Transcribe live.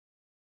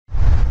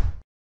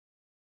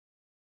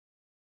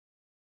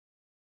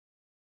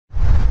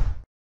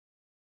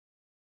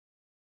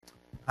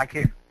Thank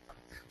you.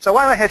 So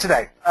why am I here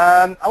today?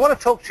 I want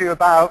to talk to you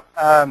about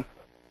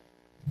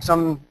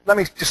let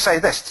me just say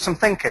this, some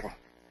thinking.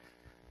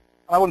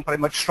 I wouldn't put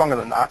it much stronger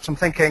than that. Some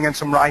thinking and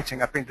some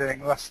writing I've been doing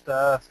the last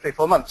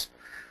 3-4 months.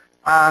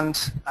 And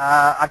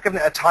I've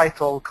given it a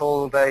title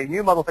called A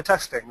New Model for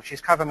Testing, which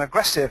is kind of an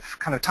aggressive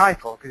kind of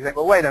title. Because you think,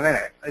 well, wait a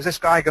minute, is this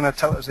guy going to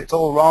tell us it's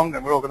all wrong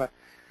and we're all going to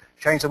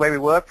change the way we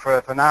work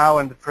for now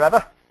and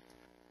forever?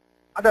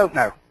 I don't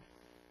know.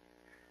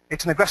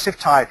 It's an aggressive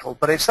title,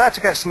 but it's there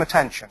to get some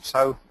attention,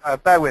 so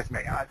bear with me.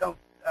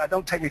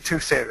 Don't take me too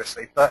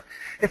seriously, but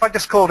if I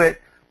just called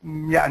it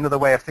yet another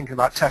way of thinking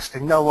about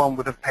testing, no one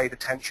would have paid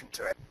attention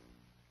to it.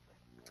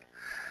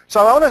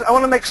 So I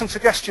want to make some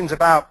suggestions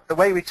about the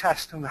way we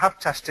test and have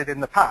tested in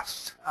the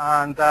past,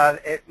 and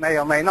it may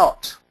or may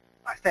not,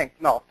 I think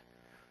not,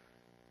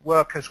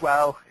 work as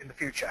well in the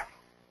future.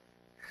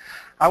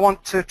 I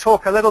want to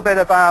talk a little bit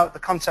about the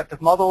concept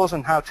of models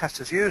and how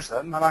testers use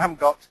them, and I haven't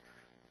got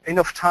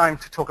enough time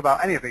to talk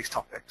about any of these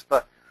topics,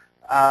 but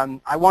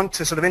I want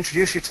to sort of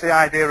introduce you to the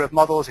idea of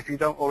models if you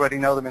don't already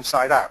know them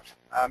inside out.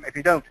 If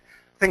you don't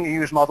think you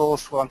use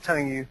models, well, I'm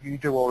telling you, you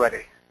do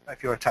already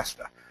if you're a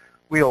tester.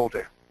 We all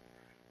do.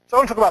 So I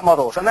want to talk about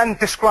models and then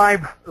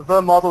describe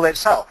the model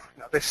itself,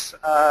 this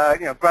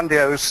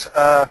grandiose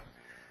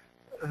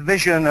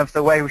vision of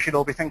the way we should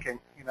all be thinking,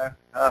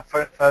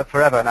 for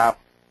forever now.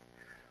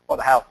 What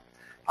the hell?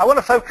 I want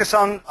to focus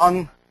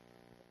on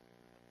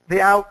the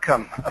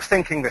outcome of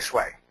thinking this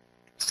way.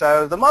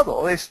 So the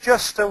model is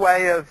just a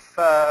way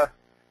of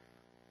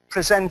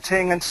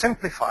presenting and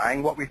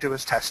simplifying what we do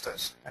as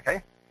testers,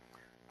 okay?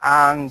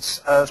 And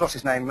what's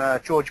his name?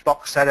 George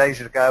Box said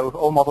ages ago,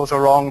 all models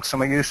are wrong,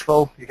 some are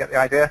useful. You get the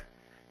idea?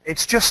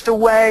 It's just a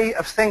way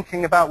of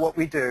thinking about what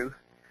we do,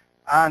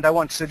 and I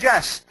want to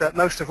suggest that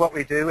most of what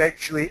we do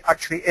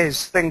actually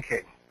is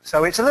thinking.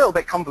 So it's a little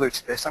bit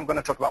convoluted, this. I'm going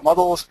to talk about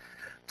models,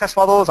 test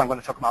models. I'm going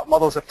to talk about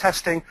models of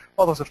testing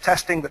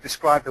that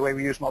describe the way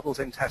we use models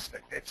in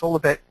testing. It's all a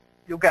bit,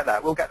 you'll get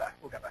there, we'll get there.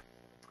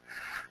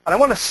 And I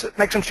want to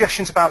make some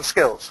suggestions about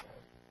skills.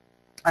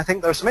 I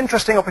think there are some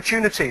interesting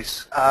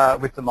opportunities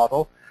with the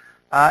model.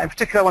 In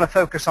particular, I want to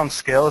focus on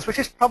skills, which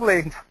is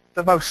probably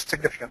the most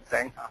significant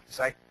thing, I have to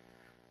say.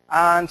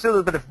 And do a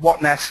little bit of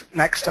what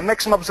next, and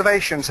make some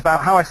observations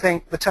about how I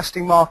think the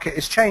testing market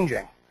is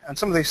changing. And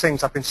some of these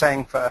things I've been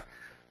saying for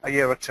a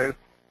year or two.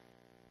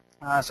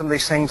 Some of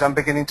these things I'm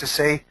beginning to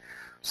see.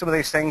 Some of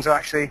these things are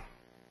actually,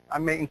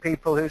 I'm meeting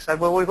people who said,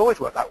 well, we've always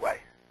worked that way.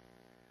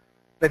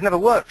 They've never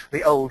worked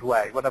the old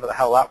way, whatever the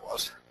hell that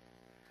was.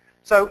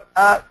 So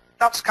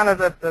that's kind of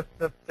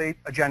the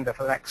agenda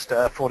for the next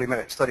 40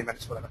 minutes, 30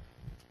 minutes, whatever.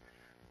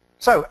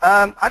 So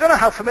I don't know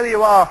how familiar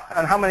you are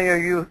and how many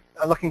of you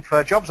are looking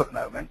for jobs at the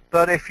moment,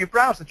 but if you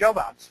browse the job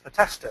ads for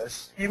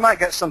testers, you might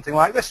get something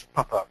like this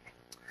pop up.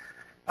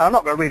 I'm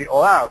not going to read it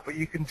all out, but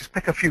you can just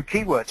pick a few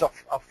keywords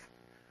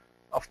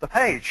off the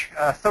page.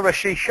 Thorough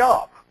C#,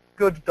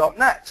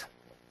 good.net,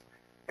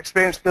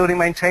 experience building,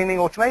 maintaining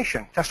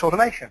automation, test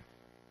automation,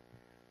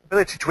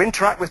 ability to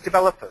interact with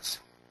developers.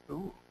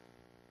 Ooh.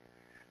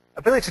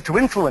 Ability to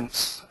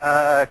influence.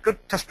 Good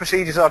test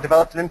procedures are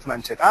developed and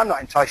implemented. I'm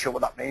not entirely sure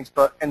what that means,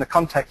 but in the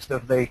context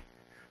of the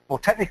more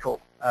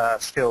technical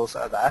skills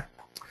that are there.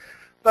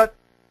 But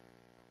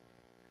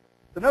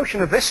the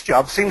notion of this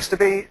job seems to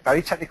be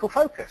very technical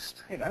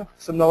focused.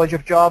 Some knowledge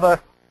of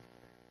Java,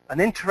 an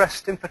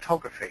interest in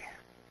photography.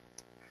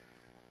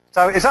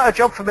 So is that a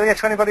job familiar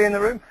to anybody in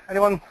the room?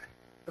 Is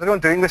anyone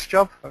doing this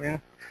job?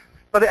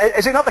 But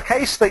is it not the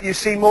case that you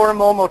see more and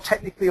more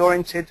technically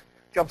oriented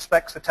job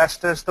specs for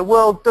testers? The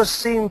world does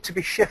seem to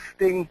be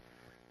shifting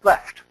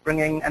left,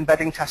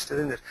 embedding testers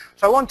in this.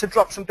 So I want to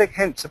drop some big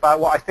hints about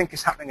what I think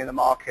is happening in the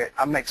market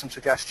and make some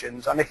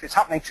suggestions. And if it's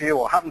happening to you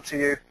or happened to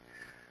you,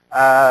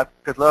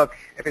 good luck.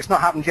 If it's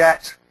not happened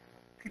yet,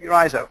 keep your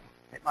eyes open.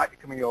 It might be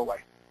coming your way.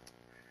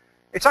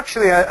 It's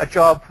actually a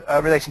job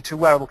relating to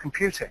wearable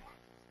computing.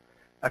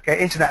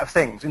 Okay, Internet of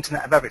Things,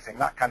 Internet of Everything,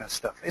 that kind of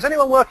stuff. Is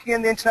anyone working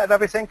in the Internet of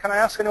Everything? Can I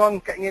ask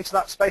anyone getting into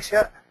that space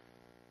yet?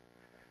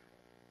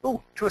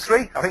 Ooh, 2 or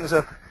 3? I think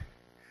there's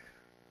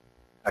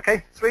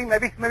okay, 3,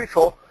 maybe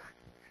 4.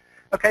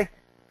 Okay,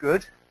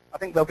 good. I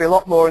think there'll be a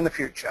lot more in the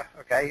future.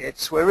 Okay,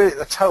 we're really at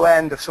the toe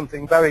end of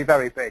something very,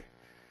 very big.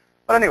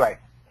 But anyway,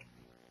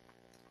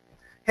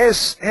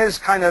 here's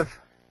kind of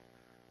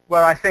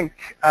where I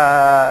think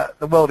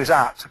the world is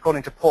at,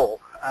 according to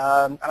Paul.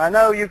 And I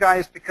know you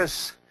guys,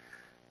 because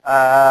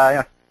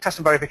test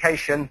and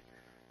verification,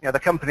 the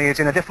company is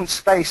in a different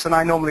space than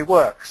I normally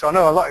work. So I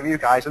know a lot of you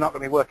guys are not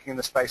going to be working in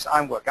the space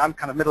I'm working. I'm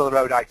kind of middle of the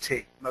road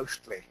IT,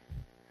 mostly.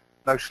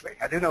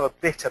 I do know a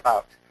bit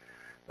about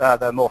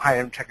the more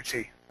higher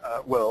integrity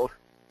world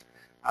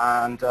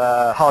and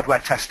hardware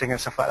testing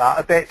and stuff like that,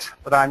 a bit,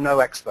 but I'm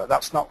no expert.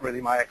 That's not really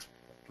my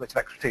split of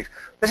expertise.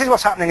 This is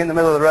what's happening in the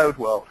middle of the road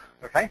world,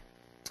 okay?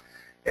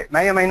 It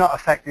may or may not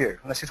affect you,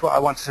 and this is what I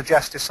want to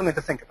suggest is something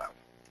to think about.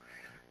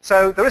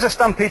 So there is a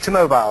stampede to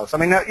mobiles. I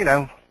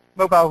mean,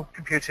 mobile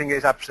computing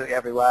is absolutely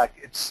everywhere.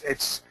 It's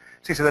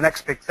either the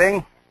next big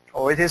thing,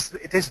 or it is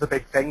the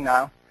big thing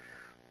now,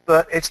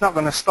 but it's not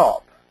going to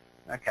stop.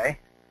 Okay.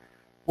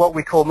 What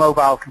we call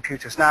mobile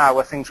computers now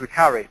are things we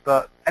carry,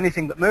 but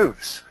anything that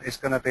moves is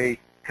going to be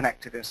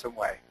connected in some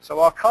way. So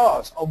our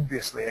cars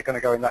obviously are going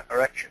to go in that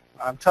direction.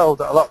 I'm told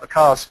that a lot of the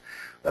cars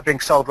that are being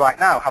sold right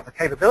now have the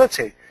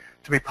capability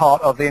to be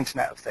part of the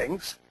Internet of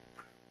Things,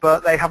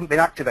 but they haven't been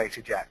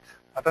activated yet.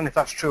 I don't know if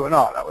that's true or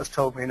not. That was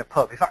told me in a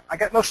pub. In fact, I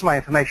get most of my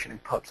information in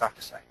pubs, I have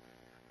to say.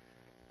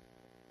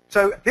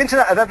 So the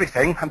Internet of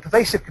Everything and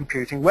pervasive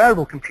computing,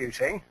 wearable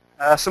computing,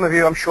 some of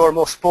you I'm sure are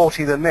more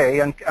sporty than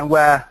me and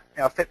wear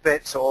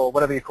Fitbits or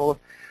whatever you call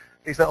them,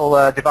 these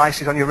little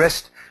devices on your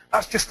wrist.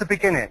 That's just the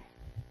beginning.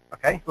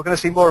 Okay, we're going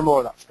to see more and more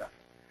of that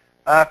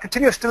stuff.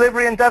 Continuous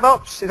delivery and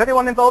DevOps. Is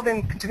anyone involved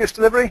in continuous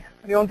delivery?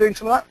 Anyone doing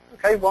some of that?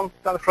 Okay, one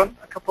down the front,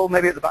 a couple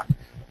maybe at the back.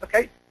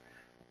 Okay.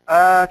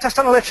 Test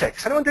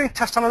analytics. Anyone doing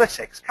test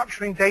analytics?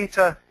 Capturing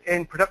data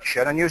in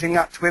production and using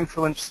that to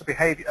influence the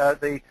behavior,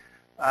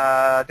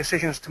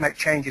 decisions to make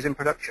changes in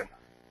production.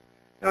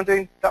 Anyone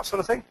doing that sort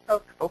of thing? Oh,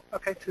 couple.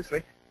 Okay, 2, 3.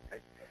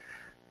 Okay.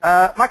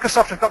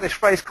 Microsoft have got this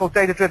phrase called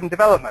data-driven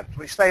development,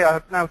 which they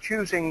are now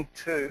choosing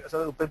to, as a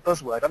little bit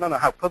buzzword, I don't know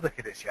how public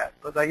it is yet,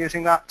 but they're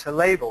using that to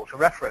label, to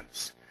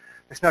reference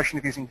this notion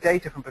of using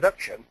data from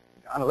production,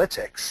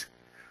 analytics,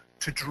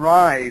 to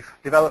drive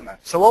development.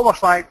 So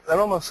almost like, they're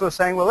almost sort of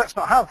saying, well, let's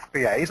not have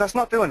BAs, let's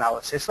not do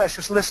analysis, let's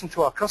just listen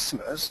to our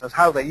customers as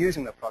how they're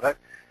using the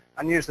product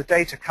and use the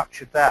data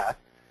captured there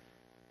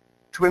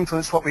to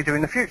influence what we do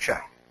in the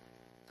future.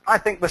 I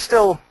think it's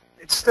still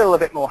a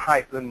bit more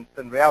hype than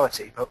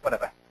reality, but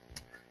whatever.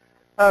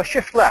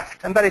 Shift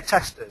left, embedded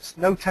testers,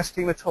 no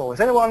testing at all. Has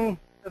anyone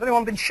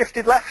been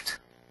shifted left?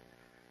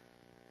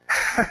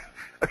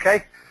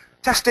 Okay.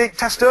 Test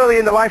early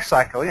in the life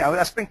cycle.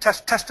 That's been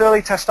test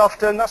early, test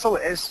often. That's all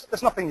it is.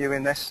 There's nothing new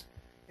in this.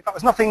 In fact,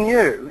 there's nothing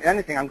new in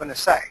anything I'm going to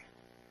say.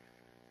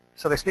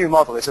 So this new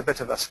model is a bit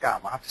of a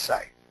scam, I have to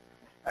say.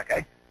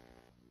 Okay.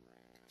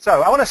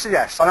 So I want to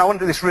suggest, and I want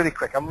to do this really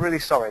quick. I'm really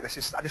sorry.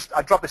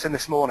 I dropped this in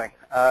this morning.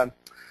 I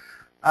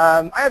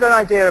had an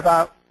idea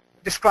about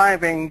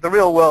describing the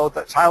real world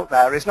that's out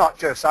there is not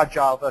just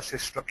agile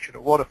versus structured or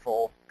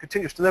waterfall.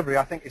 Continuous delivery,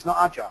 I think, is not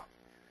agile,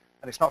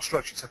 and it's not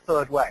structured. It's a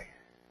third way.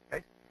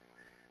 Okay?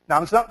 Now,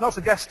 I'm not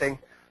suggesting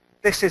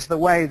this is the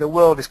way the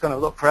world is going to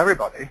look for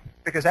everybody,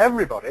 because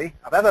everybody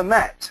I've ever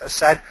met has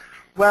said,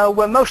 well,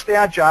 we're mostly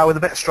agile with a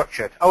bit of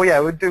structured. Oh yeah,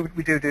 we do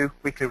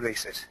weekly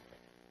releases.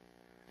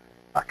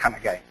 That kind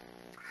of game.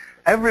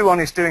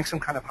 Everyone is doing some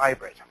kind of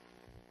hybrid.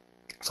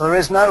 So there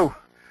is no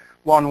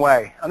one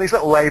way. And these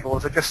little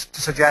labels are just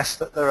to suggest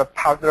that there are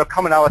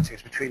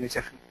commonalities between these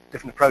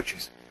different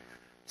approaches.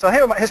 So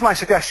here's my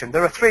suggestion.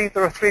 There are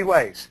three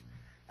ways,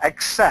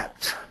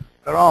 except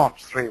there aren't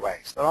 3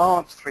 ways. There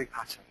aren't 3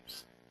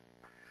 patterns.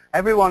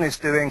 Everyone is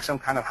doing some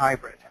kind of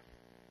hybrid.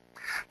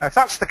 Now, if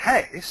that's the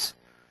case,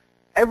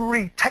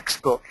 every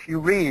textbook you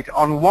read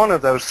on one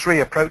of those 3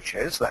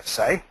 approaches, let's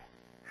say,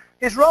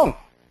 is wrong.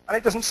 And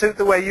it doesn't suit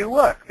the way you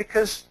work,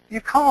 because you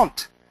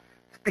can't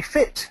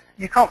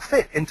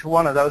fit into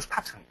one of those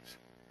patterns.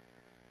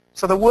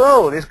 So the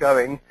world is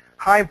going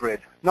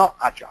hybrid, not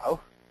agile.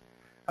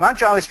 And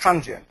agile is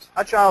transient.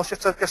 Agile is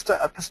just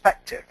a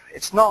perspective.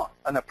 It's not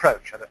an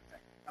approach, I don't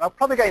think. And I'll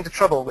probably get into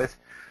trouble with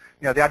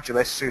the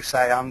agilists who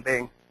say I'm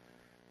being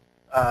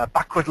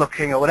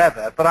backward-looking or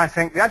whatever, but I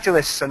think the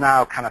agilists are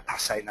now kind of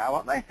passé now,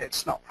 aren't they?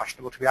 It's not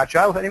fashionable to be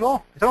agile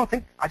anymore. I don't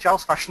think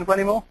agile's fashionable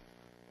anymore.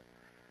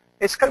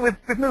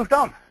 We've moved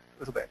on a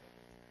little bit.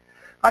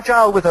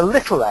 Agile with a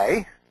little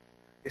a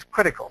is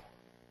critical.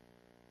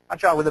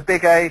 Agile with a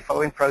big A,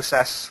 following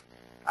process,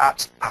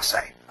 at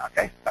passé.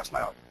 Okay, that's my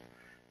argument.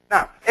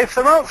 Now, if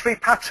there aren't 3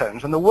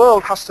 patterns and the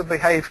world has to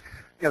behave,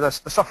 the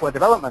software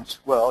development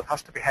world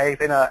has to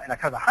behave in a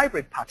kind of a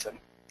hybrid pattern,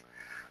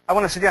 I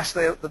want to suggest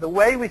that the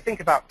way we think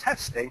about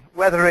testing,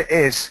 whether it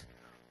is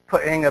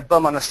putting a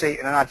bum on a seat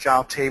in an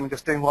agile team and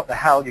just doing what the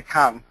hell you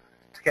can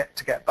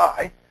to get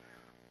by,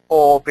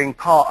 or being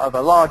part of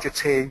a larger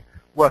team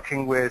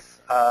working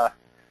with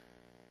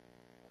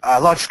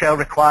large-scale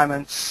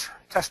requirements,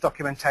 test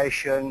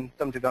documentation,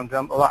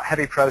 all that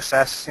heavy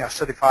process,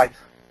 certified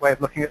way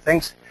of looking at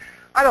things,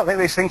 I don't think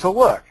these things will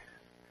work.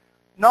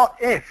 Not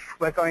if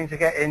we're going to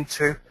get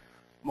into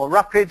more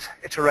rapid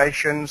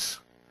iterations,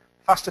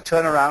 faster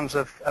turnarounds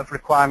of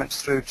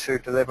requirements through to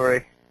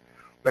delivery.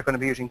 We're going to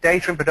be using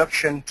data in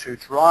production to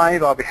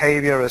drive our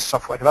behavior as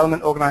software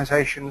development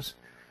organizations,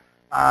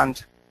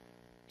 and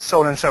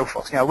so on and so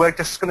forth. We're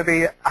just going to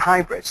be a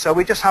hybrid. So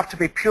we just have to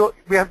be pure.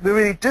 We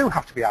really do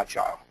have to be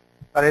agile.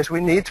 That is, we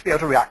need to be able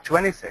to react to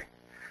anything.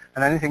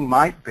 And anything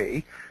might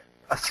be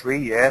a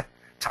 3-year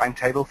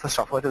timetable for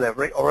software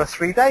delivery or a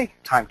 3-day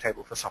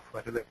timetable for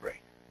software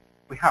delivery.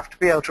 We have to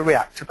be able to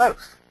react to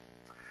both.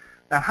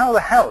 Now, how the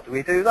hell do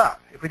we do that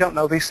if we don't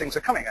know these things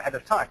are coming ahead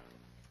of time?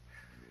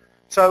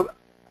 So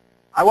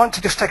I want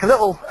to just take a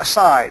little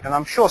aside, and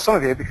I'm sure some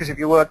of you, because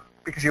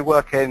you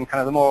work in kind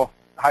of the more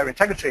higher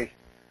integrity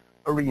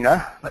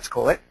arena, let's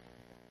call it,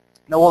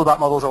 know all about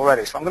models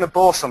already. So I'm going to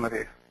bore some of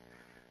you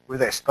with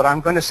this, but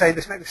I'm going to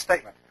make this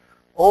statement.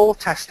 All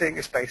testing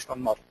is based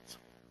on models.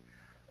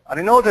 And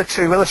in order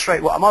to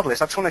illustrate what a model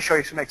is, I just want to show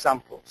you some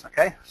examples,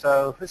 okay?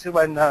 So this is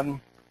when I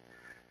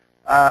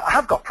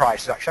have got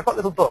prizes, actually. I've got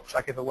little books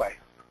I give away.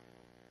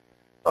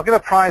 I'll give a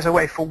prize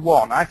away for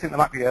one. I think there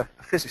might be a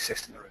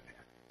physicist in the room here.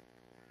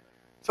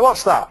 So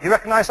what's that? You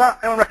recognize that?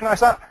 Anyone recognize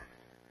that?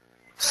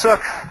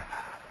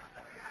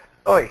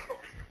 Oi,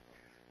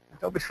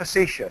 don't be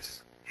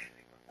facetious.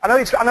 I know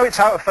it's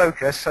out of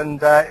focus,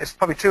 and it's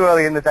probably too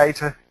early in the day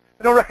to...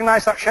 Anyone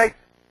recognize that shape?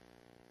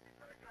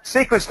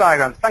 Sequence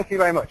diagram. Thank you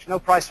very much. No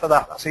prize for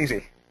that. That's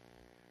easy.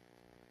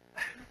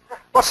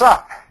 What's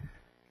that?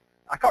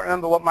 I can't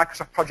remember what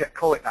Microsoft project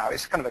call it now.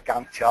 It's kind of a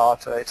Gantt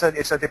chart.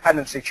 It's a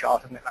dependency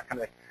chart, isn't it? That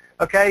kind of thing.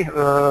 Okay.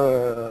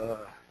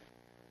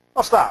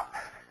 What's that?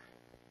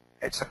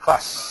 It's a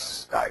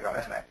class diagram,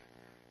 isn't it?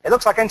 It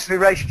looks like entity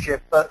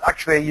relationship, but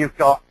actually you've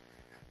got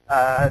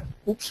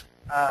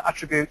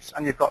attributes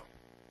and you've got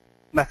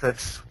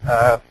methods,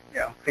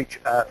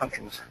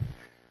 functions.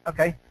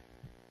 Okay.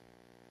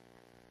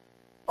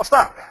 What's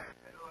that?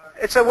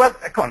 It's a weather.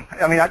 Come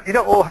on. I mean, you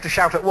don't all have to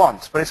shout at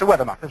once, but it's a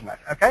weather map, isn't it?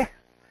 Okay.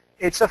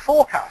 It's a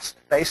forecast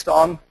based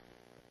on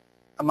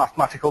a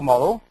mathematical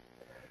model,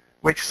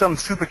 which some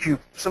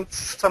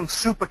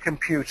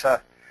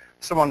supercomputer,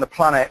 somewhere on the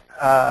planet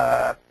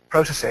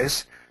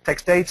processes,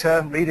 takes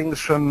data, readings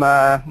from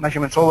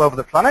measurements all over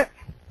the planet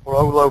or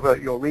all over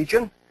your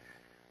region,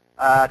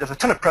 does a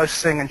ton of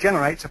processing and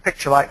generates a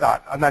picture like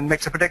that, and then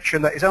makes a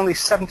prediction that is only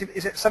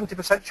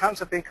 70% chance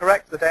of being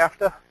correct the day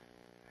after?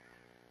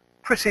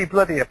 Pretty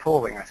bloody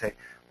appalling, I think.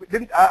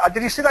 Did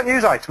you see that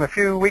news item a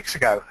few weeks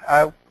ago?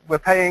 We're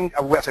paying,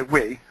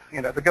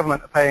 the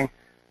government are paying,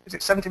 is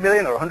it 70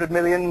 million or 100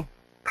 million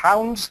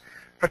pounds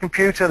for a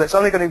computer that's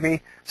only going to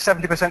be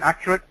 70%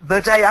 accurate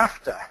the day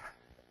after?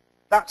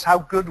 That's how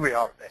good we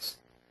are at this.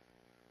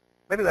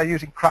 Maybe they're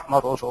using crap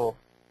models, or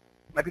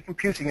maybe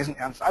computing isn't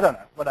the answer. I don't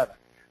know, whatever.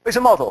 But it's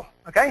a model,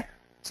 okay?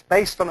 It's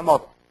based on a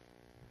model.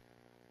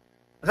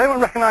 Does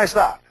anyone recognize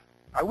that?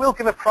 I will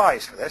give a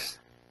prize for this.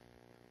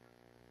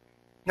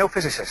 No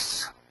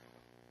physicists.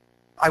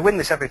 I win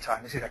this every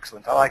time. This is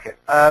excellent. I like it.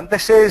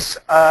 This is,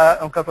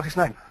 oh God, what's his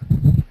name?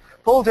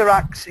 Paul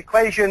Dirac's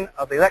equation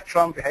of the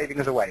electron behaving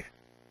as a wave.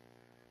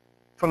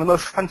 From the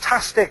most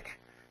fantastic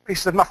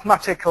pieces of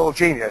mathematical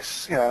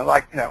genius,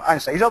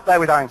 Einstein. He's up there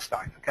with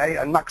Einstein, okay,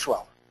 and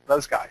Maxwell,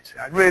 those guys.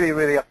 Really,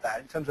 really up there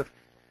in terms of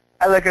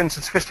elegance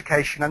and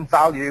sophistication and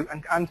value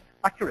and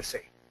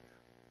accuracy.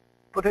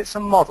 But it's a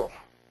model.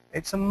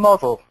 It's a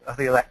model of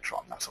the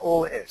electron. That's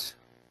all it is.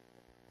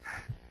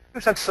 Who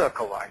said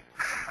circle line?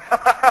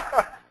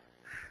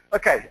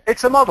 Okay,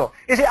 it's a model.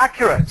 Is it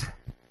accurate?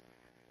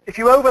 If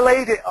you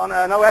overlaid it on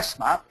an OS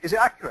map, is it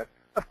accurate?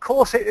 Of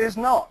course it is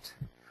not.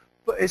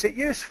 But is it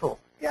useful?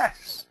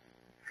 Yes.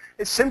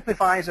 It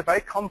simplifies a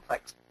very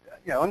complex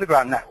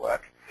underground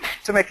network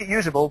to make it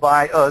usable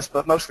by us,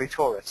 but mostly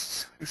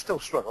tourists, who still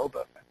struggle.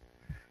 But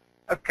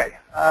okay,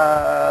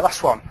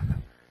 last one.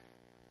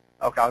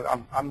 Okay, I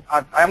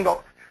haven't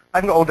got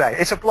all day.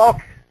 It's a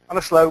block on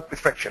a slope with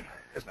friction,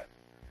 isn't it?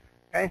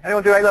 Okay,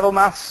 anyone do A-level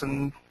maths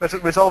and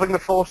resolving the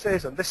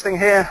forces? And this thing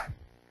here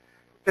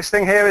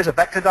is a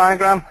vector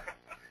diagram.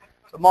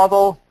 It's a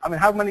model. I mean,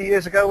 how many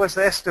years ago was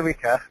this? Do we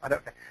care? I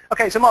don't care.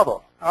 Okay, it's a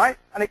model, all right?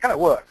 And it kind of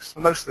works for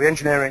most of the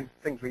engineering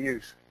things we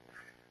use.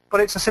 But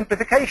it's a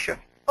simplification.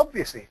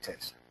 Obviously it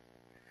is.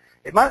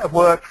 It might have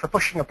worked for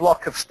pushing a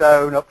block of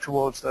stone up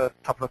towards the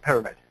top of a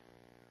pyramid.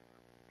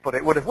 But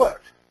it would have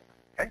worked.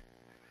 Okay?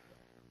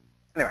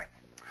 Anyway,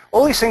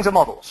 all these things are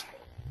models.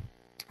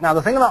 Now,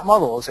 the thing about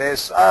models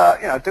is,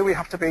 do we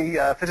have to be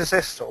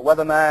physicists or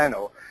weathermen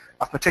or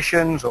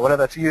mathematicians or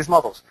whatever to use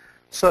models?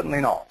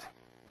 Certainly not.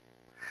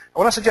 I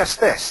want to suggest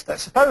this, that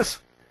suppose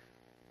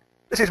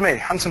this is me,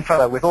 handsome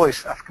fellow with all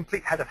his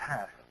complete head of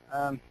hair.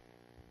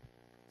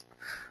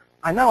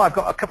 I know I've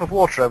got a cup of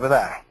water over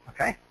there,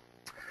 okay?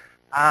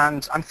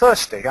 And I'm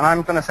thirsty, and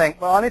I'm going to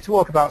think, well, I need to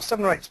walk about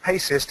 7 or 8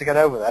 paces to get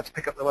over there to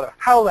pick up the water.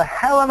 How the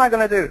hell am I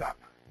going to do that?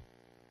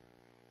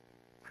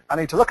 I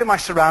need to look at my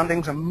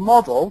surroundings and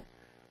model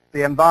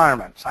the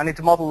environment. I need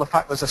to model the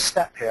fact there's a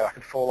step here I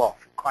could fall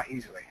off quite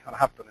easily, and I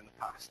have done in the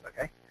past,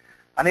 okay?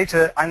 I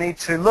need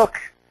to look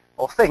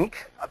or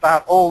think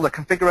about all the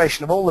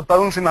configuration of all the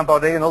bones in my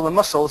body and all the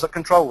muscles that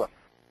control them.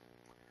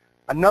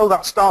 And know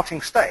that starting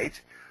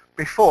state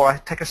before I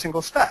take a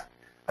single step.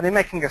 And in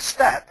making a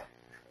step,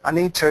 I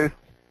need to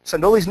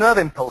send all these nerve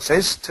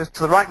impulses to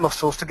the right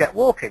muscles to get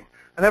walking.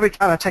 And every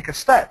time I take a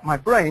step, my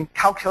brain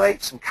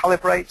calculates and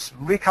calibrates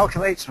and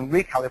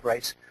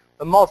recalibrates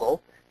the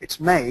model it's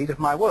made of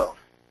my world.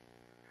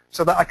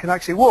 So that I can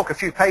actually walk a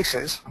few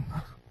paces.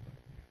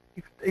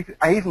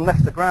 I even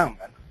left the ground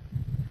then.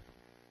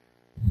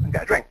 And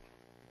get a drink.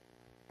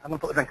 I'm going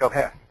to put the drink over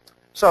here.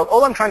 So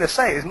all I'm trying to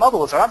say is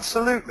models are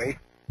absolutely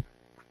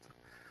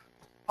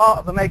part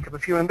of the makeup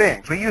of human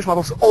beings. We use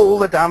models all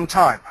the damn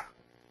time.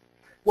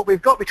 What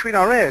we've got between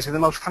our ears is the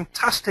most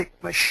fantastic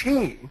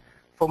machine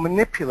for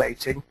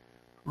manipulating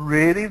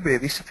really,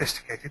 really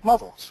sophisticated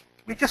models.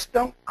 We just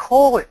don't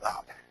call it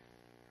that.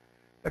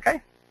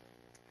 Okay?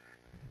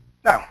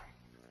 Now,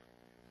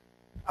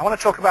 I want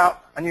to talk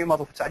about a new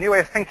model, a new way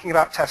of thinking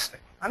about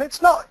testing. And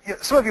it's not,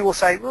 some of you will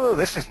say, oh,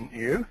 this isn't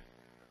new.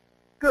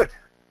 Good.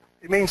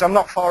 It means I'm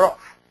not far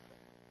off.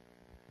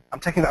 I'm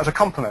taking that as a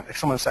compliment if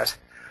someone says,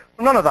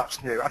 well, none of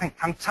that's new. I think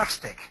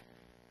fantastic.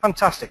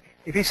 Fantastic.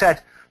 If he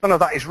said, none of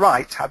that is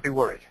right, I'd be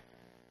worried.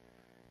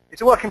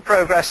 It's a work in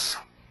progress.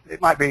 It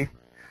might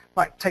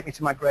take me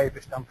to my grave,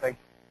 this damn thing.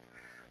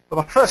 But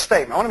my first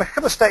statement, I want to make a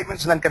couple of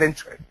statements and then get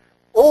into it.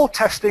 All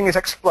testing is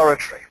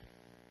exploratory.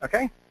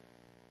 Okay?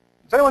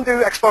 Does anyone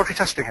do exploratory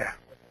testing here?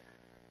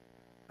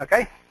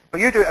 Okay? But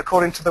you do it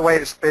according to the way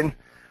it's been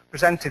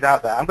presented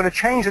out there. I'm going to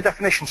change the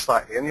definition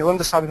slightly, and you'll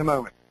understand in a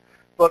moment.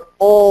 But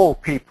all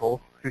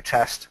people who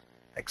test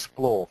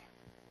explore.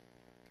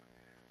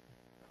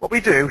 What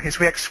we do is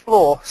we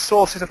explore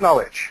sources of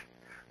knowledge.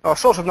 Now, a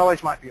source of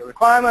knowledge might be a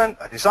requirement,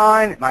 a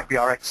design, it might be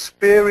our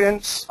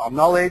experience, our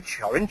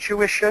knowledge, our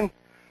intuition,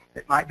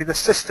 it might be the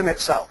system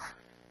itself.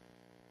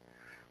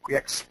 We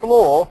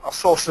explore our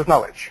sources of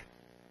knowledge.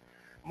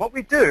 And what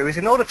we do is,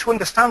 in order to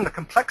understand the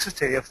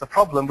complexity of the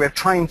problem we're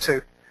trying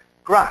to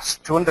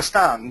grasp, to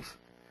understand,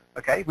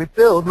 okay, we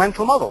build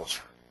mental models.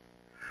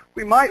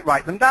 We might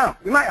write them down.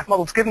 We might have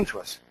models given to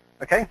us.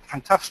 Okay,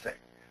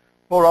 fantastic.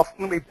 More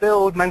often we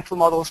build mental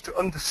models to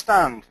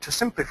understand, to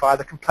simplify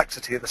the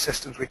complexity of the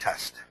systems we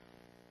test.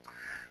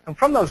 And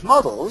from those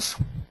models,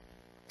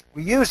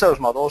 we use those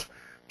models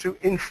to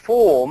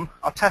inform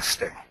our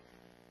testing.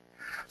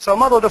 So a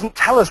model doesn't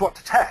tell us what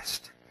to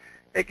test.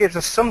 It gives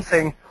us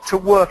something to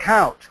work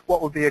out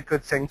what would be a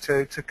good thing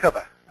to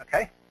cover.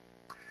 Okay?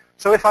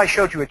 So if I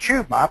showed you a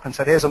tube map and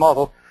said, here's a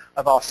model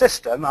of our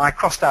system, and I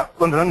crossed out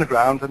London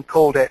Underground and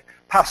called it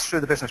paths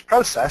through the business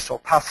process or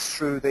paths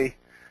through the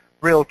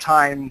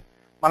real-time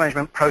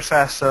management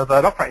process of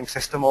an operating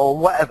system or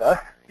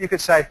whatever, you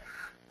could say,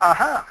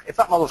 aha, if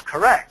that model's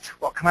correct,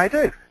 what can I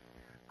do?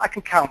 I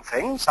can count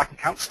things, I can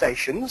count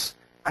stations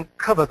and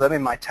cover them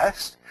in my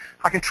test.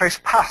 I can trace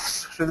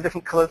paths through the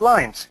different coloured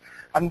lines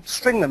and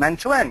string them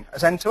end-to-end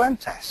as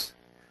end-to-end tests.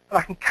 And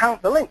I can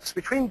count the links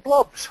between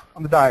blobs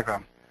on the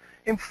diagram.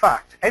 In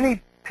fact,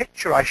 any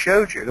picture I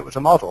showed you that was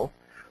a model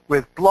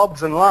with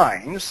blobs and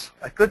lines,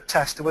 a good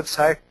tester would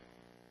say,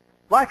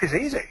 life is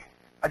easy.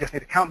 I just need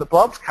to count the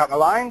blobs, count the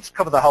lines,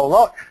 cover the whole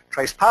lot,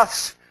 trace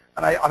paths,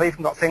 and I've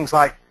even got things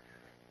like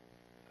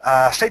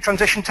state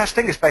transition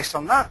testing is based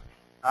on that,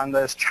 and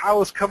there's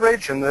Chow's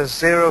coverage, and there's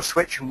 0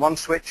 switch and 1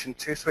 switch and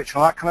 2 switch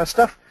and all that kind of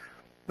stuff.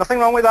 Nothing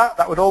wrong with that.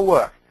 That would all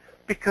work,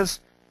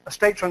 because a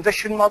state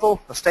transition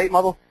model, a state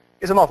model,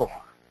 is a model.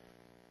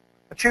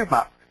 A tube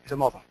map is a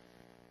model.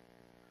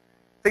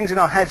 Things in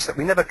our heads that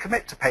we never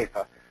commit to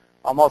paper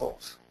are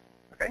models.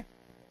 Okay?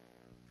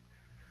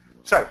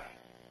 So,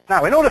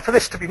 now, in order for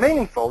this to be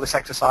meaningful, this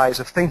exercise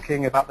of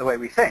thinking about the way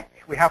we think,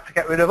 we have to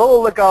get rid of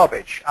all the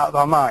garbage out of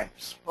our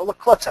minds, all the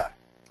clutter.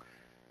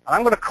 And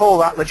I'm going to call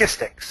that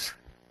logistics,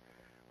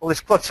 all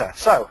this clutter.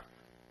 So,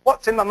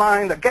 what's in my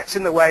mind that gets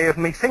in the way of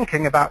me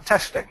thinking about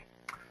testing?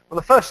 Well,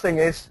 the first thing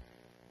is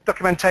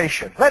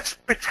documentation. Let's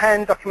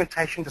pretend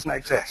documentation doesn't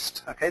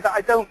exist, okay, that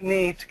I don't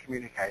need to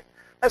communicate.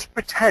 Let's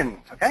pretend,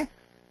 okay?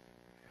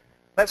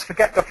 Let's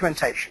forget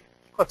documentation,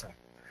 clutter.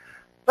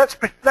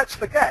 Let's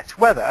forget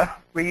whether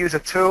we use a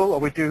tool or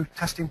we do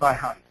testing by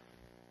hand.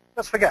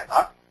 Let's forget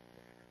that,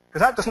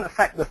 because that doesn't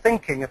affect the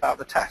thinking about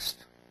the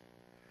test.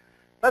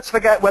 Let's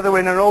forget whether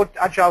we're in an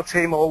agile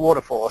team or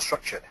waterfall or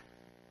structured.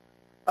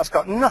 That's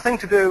got nothing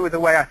to do with the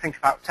way I think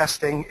about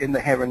testing in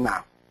the here and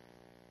now.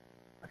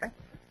 Okay?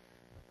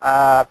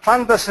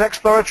 Planned versus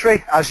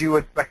exploratory, as you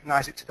would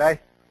recognize it today,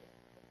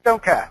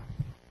 don't care.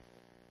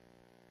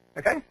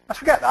 Okay? Let's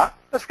forget that.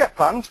 Let's forget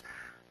plans.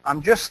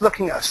 I'm just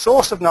looking at a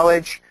source of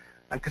knowledge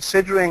and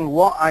considering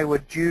what I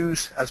would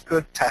use as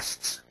good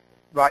tests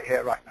right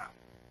here, right now.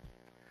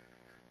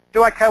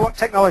 Do I care what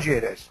technology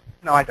it is?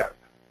 No, I don't.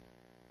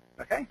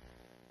 Okay?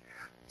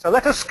 So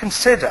let us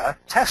consider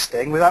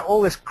testing without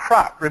all this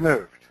crap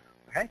removed.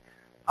 Okay?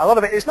 A lot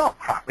of it is not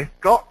crap. We've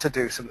got to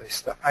do some of this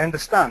stuff. I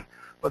understand.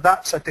 But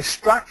that's a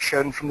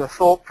distraction from the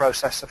thought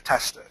process of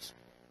testers.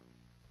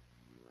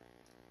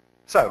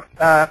 So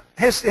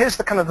here's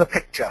the kind of the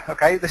picture.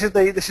 Okay? This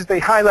is the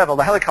high level,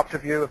 the helicopter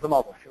view of the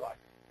model, if you like.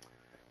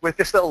 With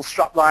this little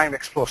strap line, we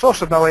explore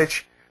source of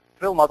knowledge,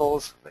 build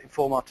models that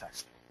inform our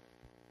test.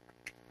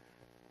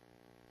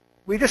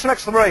 We do some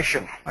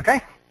exploration,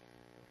 okay?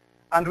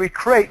 And we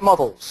create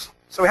models.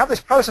 So we have this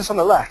process on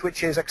the left,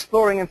 which is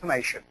exploring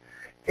information,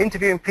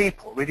 interviewing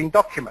people, reading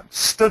documents,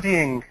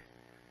 studying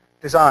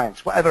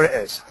designs, whatever it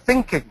is,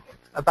 thinking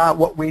about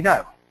what we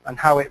know and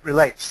how it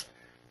relates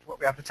to what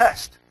we have to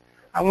test.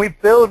 And we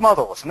build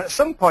models. And at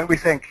some point we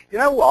think, you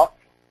know what?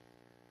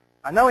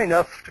 I know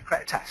enough to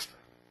create a test.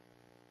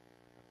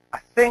 I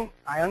think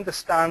I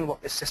understand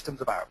what this system's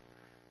about,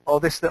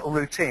 or this little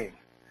routine,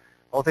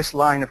 or this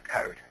line of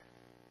code.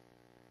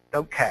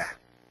 Don't care.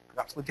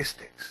 That's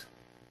logistics.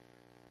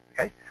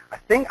 Okay? I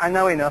think I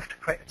know enough to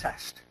create a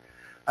test.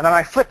 And then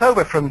I flip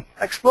over from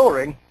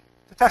exploring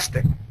to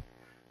testing,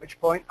 at which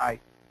point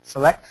I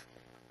select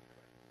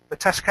the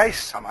test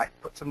case. I might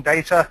put some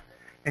data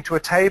into a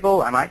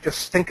table. I might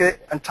just think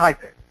it and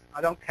type it. I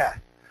don't care.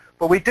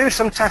 But we do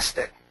some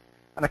testing.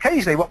 And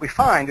occasionally what we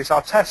find is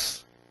our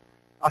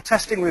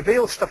testing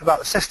reveals stuff about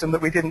the system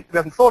that we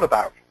hadn't thought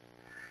about,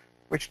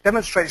 which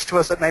demonstrates to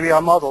us that maybe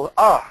our model,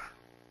 I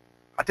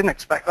didn't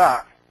expect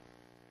that.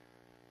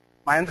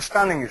 My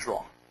understanding is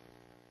wrong.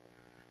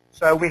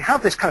 So we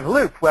have this kind of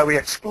loop where we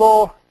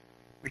explore,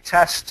 we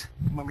test,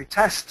 and when we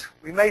test,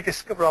 we may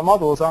discover our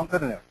models aren't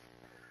good enough.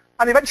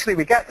 And eventually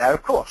we get there,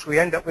 of course, we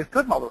end up with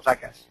good models, I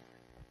guess.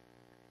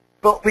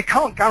 But we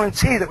can't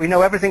guarantee that we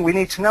know everything we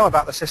need to know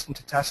about the system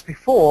to test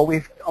before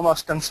we've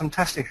almost done some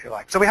testing, if you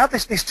like. So we have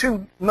these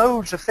two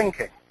modes of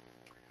thinking.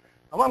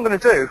 And what I'm going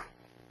to do,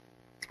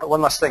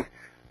 one last thing,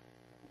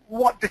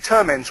 what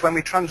determines when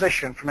we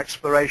transition from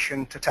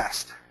exploration to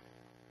test?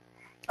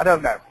 I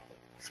don't know.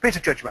 It's a bit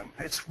of judgment.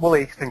 It's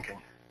woolly thinking.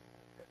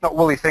 Not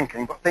woolly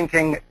thinking, but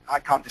thinking,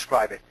 I can't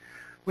describe it.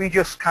 We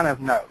just kind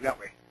of know, don't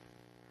we?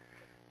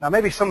 Now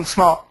maybe some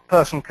smart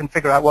person can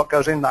figure out what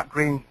goes in that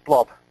green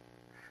blob.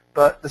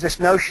 But there's this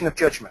notion of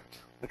judgment,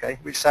 okay,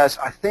 which says,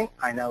 I think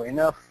I know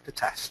enough to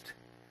test.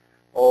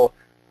 Or,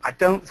 I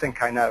don't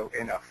think I know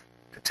enough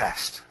to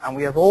test. And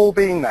we have all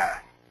been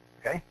there,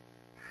 okay?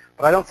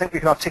 But I don't think we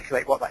can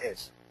articulate what that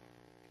is.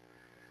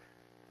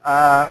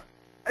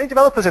 Any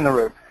developers in the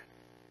room?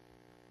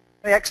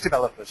 Any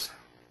ex-developers?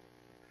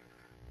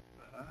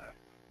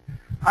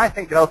 I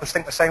think developers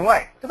think the same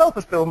way.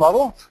 Developers build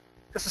models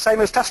just the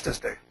same as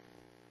testers do.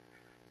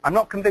 I'm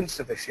not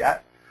convinced of this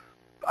yet.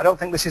 I don't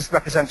think this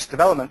represents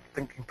development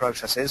thinking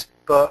processes,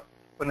 but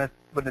when a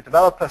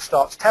developer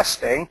starts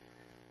testing,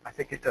 I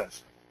think it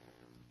does.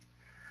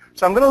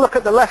 So I'm going to look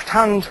at the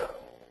left-hand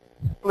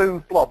blue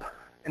blob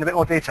in a bit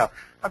more detail.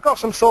 I've got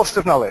some sources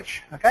of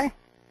knowledge, okay?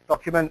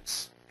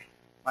 Documents,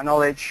 my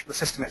knowledge, the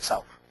system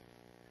itself.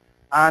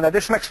 And I do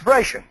some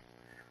exploration.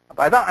 And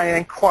by that I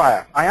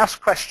inquire. I ask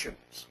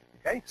questions,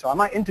 okay? So I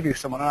might interview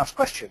someone and ask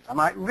questions. I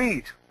might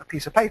read a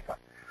piece of paper.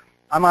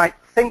 I might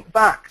think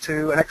back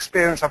to an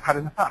experience I've had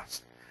in the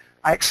past.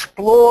 I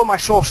explore my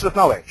sources of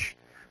knowledge.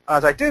 And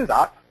as I do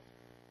that,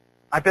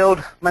 I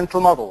build mental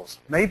models.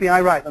 Maybe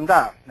I write them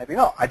down, maybe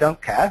not. I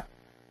don't care.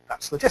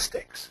 That's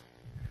logistics.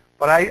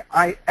 But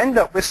I end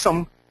up with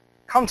some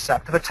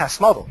concept of a test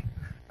model.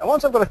 And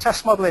once I've got a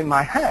test model in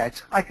my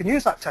head, I can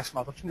use that test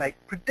model to make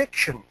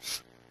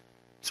predictions.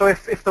 So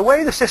if the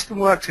way the system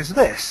works is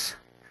this,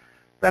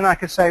 then I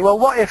could say, well,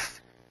 what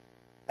if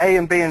A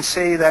and B and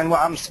C, then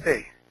what happens to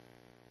D?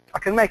 I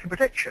can make a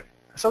prediction.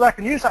 So that I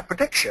can use that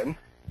prediction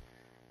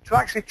to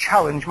actually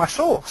challenge my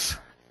source.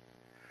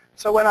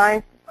 So when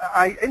I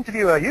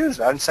interview a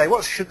user and say,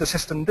 what should the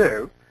system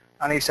do?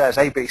 And he says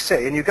A, B,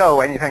 C, and you go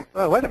away and you think,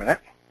 oh, wait a minute.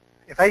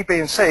 If A, B,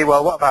 and C,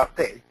 well, what about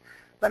D?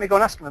 Let me go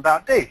and ask him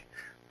about D.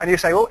 And you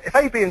say, well, if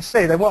A, B, and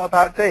C, then what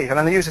about D? And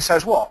then the user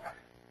says, what?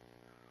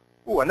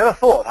 Oh, I never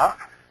thought of that.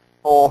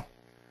 Or,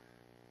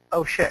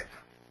 oh, shit,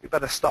 we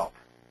better stop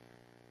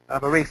and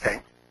have a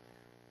rethink,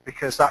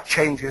 because that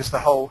changes the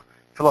whole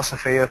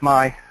philosophy of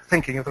my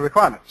thinking of the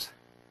requirements.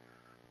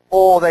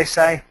 Or they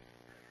say,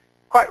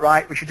 quite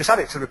right, we should just add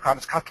it to the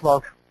requirements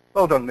catalogue.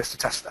 Well done, Mr.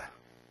 Tester.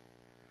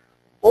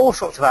 All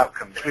sorts of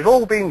outcomes. We've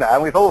all been there,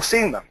 and we've all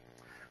seen them.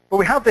 But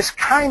we have this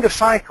kind of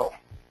cycle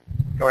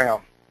going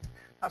on.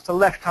 That's the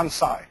left-hand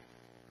side.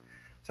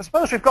 So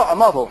suppose we've got a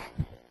model.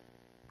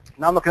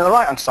 Now I'm looking at the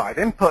right-hand side,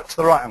 input to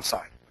the right-hand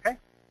side. Okay?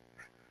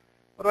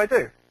 What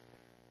do?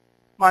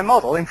 My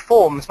model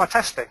informs my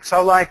testing.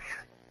 So like,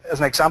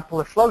 as an example,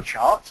 a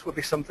flowchart would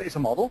be something, it's a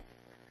model.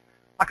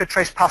 I could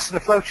trace paths in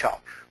the flowchart.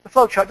 The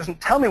flowchart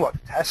doesn't tell me what to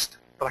test,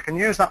 but I can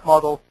use that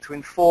model to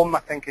inform my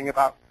thinking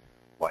about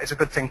what is a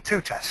good thing to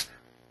test.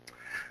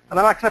 And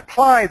then I can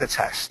apply the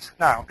test.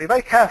 Now, be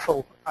very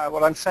careful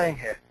what I'm saying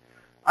here.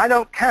 I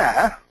don't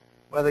care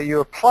whether you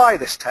apply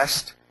this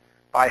test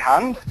by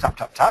hand, tap,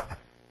 tap, tap,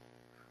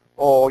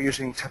 or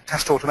using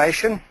test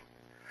automation,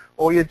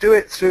 or you do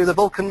it through the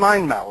Vulkan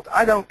mind meld.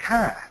 I don't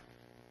care,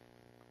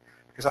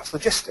 because that's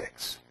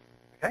logistics.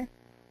 Okay?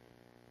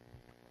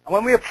 And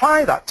when we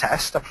apply that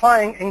test,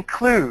 applying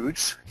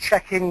includes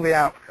checking the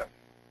outcome.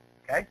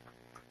 Okay?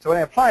 So when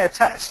I apply a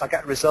test, I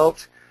get a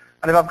result,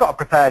 and if I've got a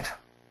prepared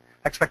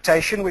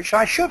expectation, which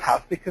I should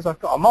have because I've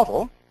got a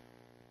model,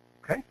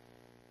 okay,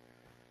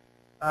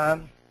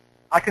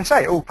 I can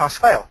say, oh,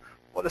 pass-fail.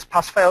 What does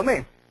pass-fail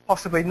mean?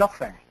 Possibly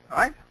nothing,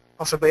 right?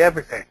 Possibly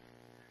everything.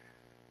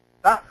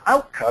 That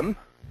outcome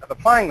of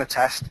applying the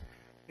test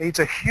needs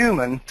a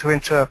human to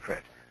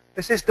interpret.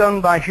 This is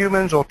done by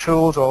humans or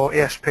tools or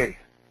ESP.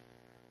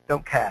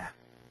 Don't care.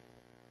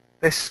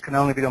 This can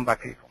only be done by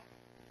people.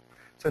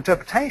 So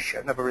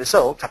interpretation of a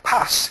result, a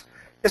pass,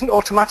 isn't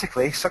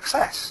automatically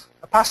success.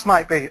 A pass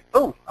might be,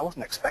 oh, I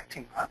wasn't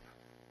expecting that.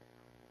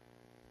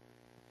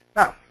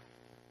 Now,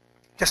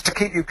 just to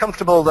keep you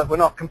comfortable that we're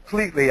not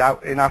completely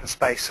out in outer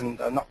space and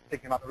not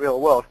thinking about the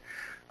real world,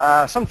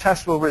 some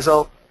tests will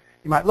result,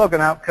 you might log an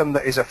outcome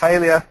that is a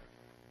failure,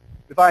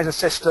 revise a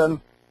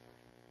system,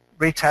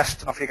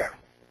 retest, and off you go.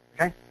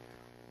 Okay?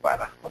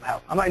 Whatever, what the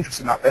hell. I'm not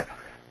interested in that bit.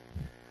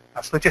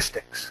 That's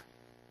logistics.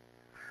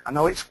 I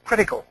know it's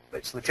critical, but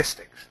it's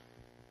logistics.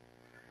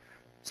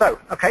 So,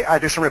 okay, I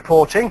do some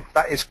reporting.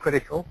 That is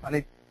critical. I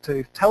need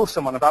to tell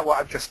someone about what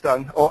I've just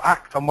done or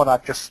act on what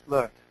I've just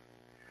learned.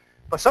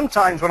 But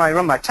sometimes when I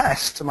run my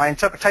tests, my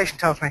interpretation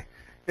tells me,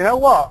 you know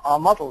what, our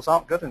models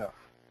aren't good enough.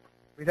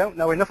 We don't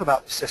know enough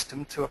about the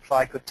system to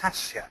apply good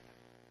tests yet.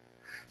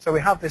 So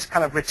we have this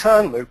kind of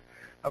return loop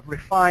of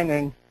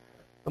refining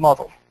the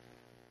model.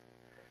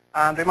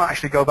 And we might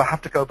actually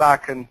have to go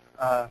back and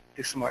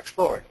do some more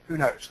exploring. Who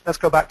knows? Let's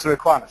go back to the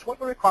requirements. What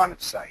do the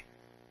requirements say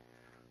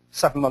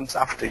 7 months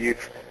after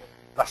you've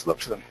last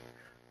looked at them?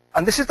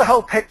 And this is the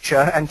whole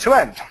picture end to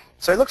end.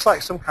 So it looks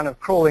like some kind of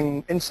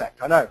crawling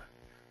insect, I know.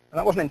 And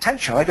that wasn't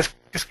intentional, it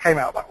just came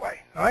out that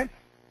way, all right?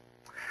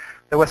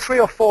 There were 3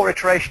 or 4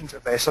 iterations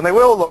of this, and they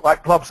will all look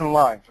like blobs and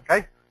lines,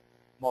 okay?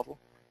 Model.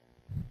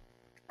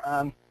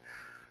 And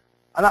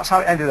that's how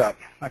it ended up,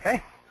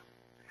 okay?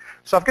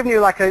 So I've given you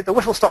like the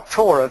whistle-stop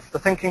tour of the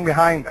thinking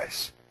behind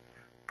this.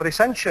 But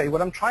essentially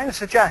what I'm trying to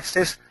suggest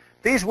is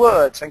these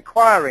words,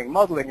 enquiring,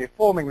 modeling,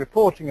 informing,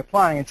 reporting,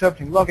 applying,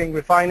 interpreting, logging,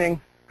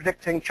 refining,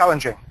 predicting,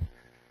 challenging.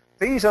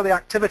 These are the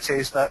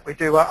activities that we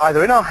do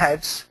either in our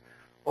heads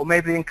or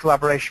maybe in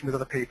collaboration with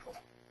other people.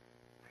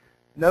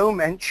 No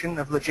mention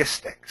of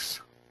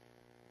logistics.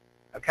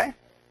 Okay?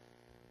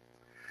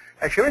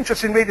 If you're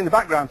interested in reading the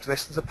background to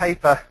this, there's a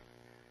paper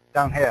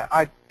down here.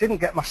 I didn't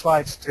get my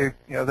slides to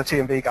the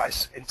TMV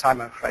guys in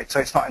time, I'm afraid, so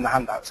it's not in the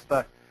handouts.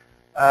 But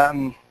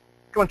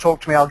go and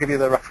talk to me. I'll give you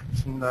the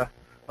reference and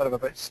whatever.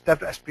 But it's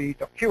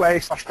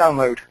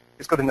dev.sb.qa/download.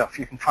 It's good enough.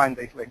 You can find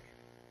the link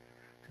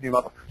to the new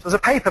model. So there's a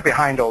paper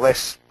behind all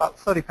this, about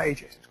 30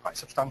 pages. It's quite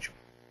substantial.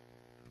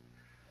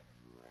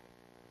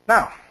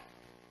 Now,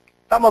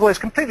 that model is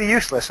completely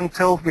useless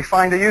until we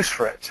find a use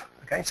for it.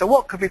 Okay? So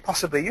what could we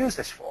possibly use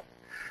this for?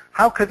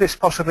 How could this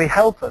possibly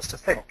help us to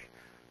think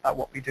at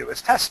what we do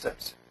as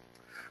testers?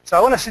 So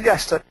I want to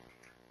suggest that,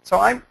 so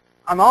I'm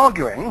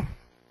arguing,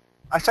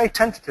 I say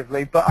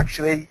tentatively, but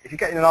actually if you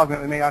get in an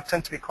argument with me, I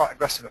tend to be quite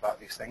aggressive about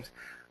these things.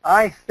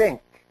 I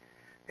think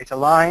it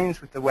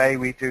aligns with the way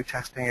we do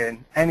testing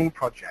in any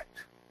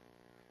project.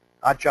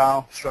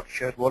 Agile,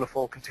 structured,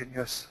 waterfall,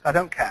 continuous, I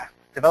don't care.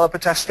 Developer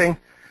testing,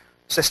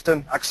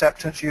 system,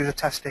 acceptance, user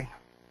testing.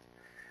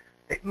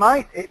 It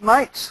might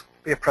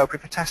be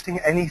appropriate for testing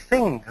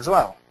anything as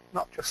well,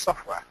 not just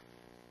software.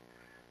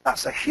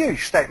 That's a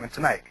huge statement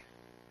to make.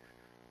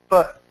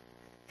 But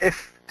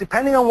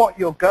depending on what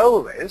your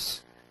goal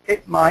is,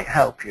 it might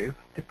help you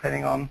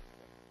depending on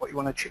what you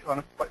want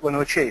to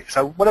achieve.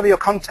 So whatever your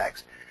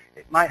context,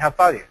 it might have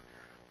value.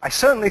 I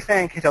certainly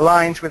think it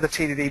aligns with the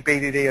TDD,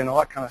 BDD, and all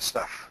that kind of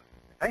stuff.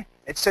 Okay?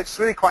 It sits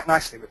really quite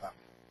nicely with that.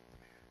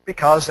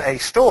 Because a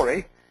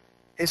story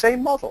is a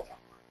model.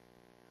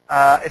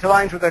 It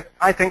aligns with,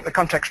 I think, the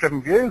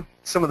context-driven view.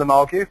 Some of them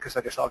argue, because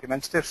they're just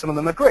argumentative. Some of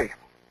them agree.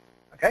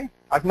 Okay?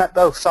 I've met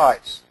both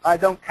sides. I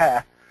don't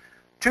care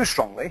too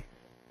strongly.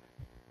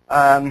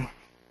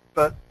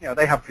 But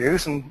they have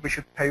views, and we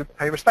should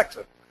pay respect to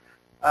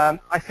them.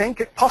 I think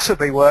it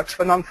possibly works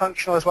for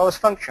non-functional as well as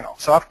functional.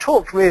 So I've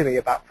talked really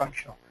about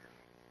functional.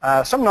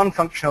 Some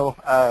non-functional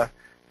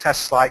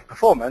tests like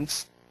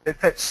performance, it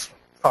fits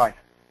fine.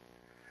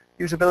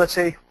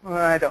 Usability,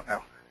 I don't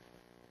know.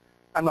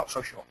 I'm not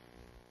so sure.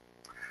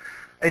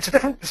 It's a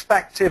different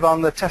perspective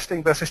on the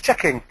testing versus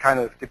checking kind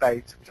of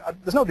debate.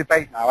 There's no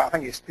debate now. I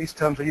think these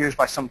terms are used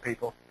by some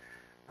people.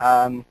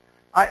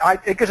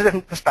 It gives a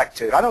different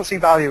perspective. I don't see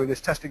value in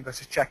this testing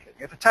versus checking.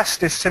 If a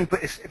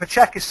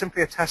check is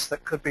simply a test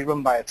that could be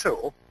run by a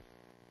tool,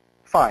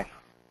 fine.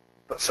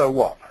 But so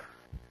what?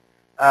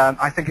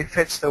 I think it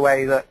fits the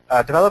way that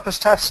developers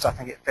test. I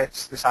think it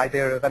fits this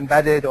idea of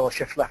embedded or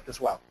shift left as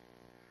well.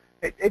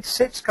 It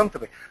sits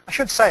comfortably. I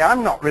should say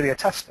I'm not really a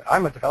tester.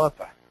 I'm a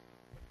developer.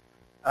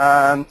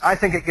 I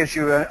think it gives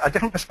you a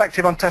different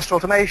perspective on test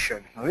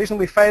automation. The reason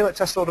we fail at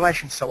test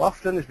automation so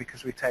often is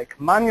because we take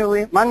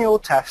manual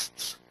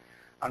tests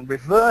and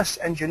reverse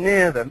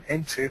engineer them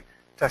into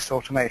test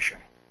automation.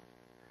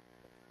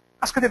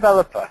 Ask a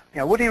developer,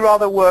 would he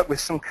rather work with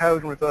some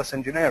code and reverse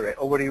engineer it,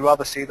 or would he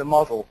rather see the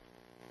model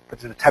that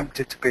is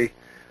attempted to be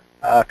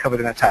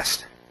covered in a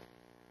test?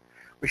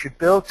 We should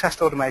build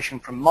test automation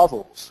from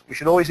models. We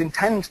should always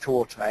intend to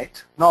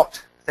automate,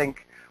 not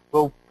think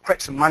we'll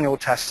create some manual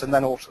tests and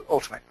then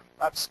automate them.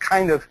 That's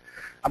kind of,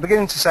 I'm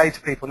beginning to say to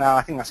people now,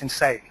 I think that's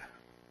insane.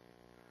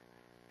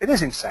 It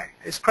is insane.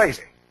 It's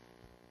crazy.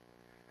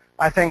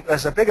 I think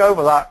there's a big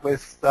overlap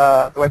with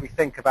the way we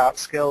think about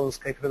skills,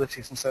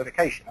 capabilities, and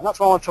certification. And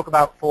that's what I want to talk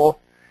about for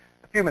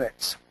a few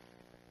minutes.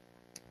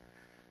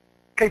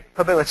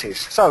 Capabilities.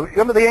 So,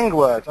 remember the ing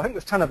words? I think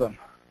there's 10 of them.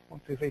 1,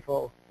 2, 3,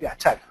 4, yeah,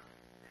 10.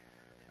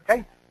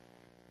 Okay?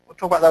 We'll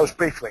talk about those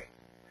briefly.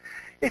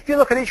 If you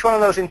look at each one of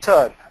those in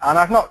turn,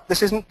 and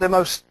this isn't the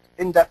most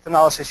in-depth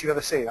analysis you've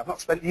ever seen. I've not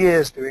spent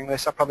years doing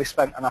this. I've probably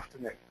spent an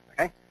afternoon.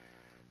 Okay?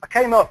 I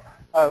came up,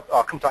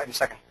 I'll come to that in a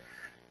second.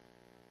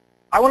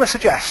 I want to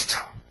suggest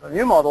that the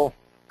new model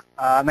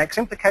makes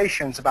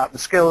implications about the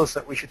skills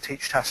that we should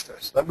teach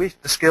testers, the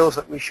skills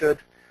that we should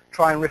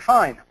try and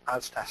refine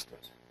as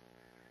testers.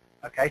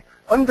 Okay?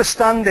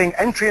 Understanding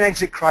entry and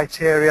exit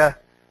criteria,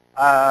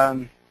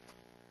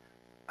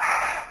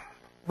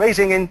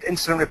 raising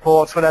incident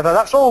reports, whatever,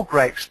 that's all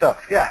great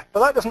stuff, yeah. But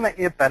that doesn't make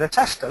me a better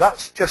tester.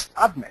 That's just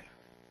admin,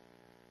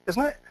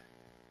 isn't it?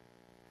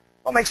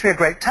 What makes me a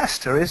great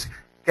tester is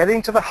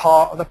getting to the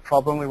heart of the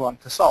problem we want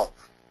to solve,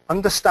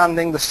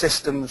 understanding the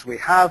systems we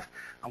have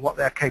and what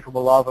they're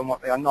capable of and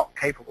what they are not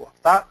capable of.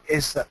 That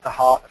is at the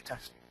heart of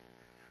testing.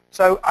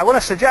 So I want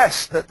to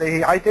suggest that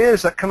the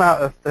ideas that come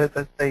out of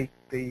the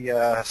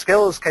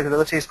skills,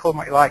 capabilities, call them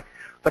what you like,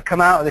 that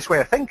come out of this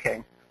way of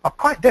thinking are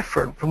quite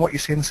different from what you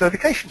see in the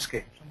certification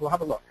schemes. And we'll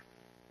have a look.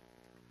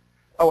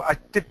 Oh, I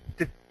did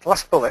the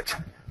last bullet.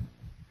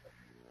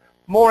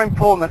 More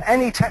important than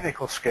any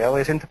technical skill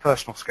is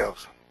interpersonal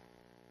skills.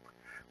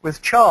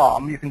 With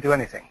charm, you can do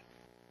anything.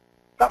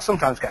 That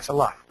sometimes gets a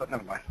laugh, but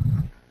never mind.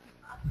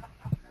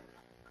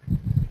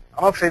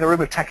 I'm obviously in a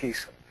room of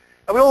techies.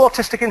 Are we all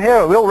autistic in here?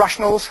 Are we all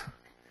rationals?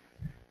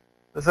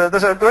 There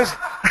is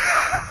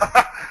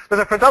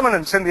there's a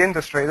predominance in the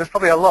industry. There's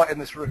probably a lot in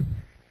this room.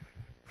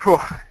 Whew.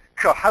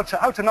 God,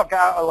 how to not get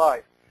out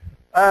alive.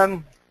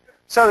 I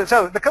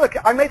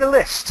made a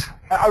list,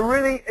 a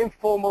really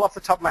informal, off the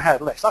top of my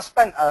head list. I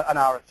spent an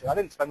hour or two. I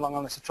didn't spend long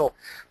on this at all.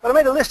 But I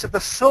made a list of the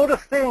sort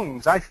of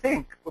things I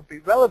think would be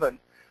relevant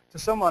to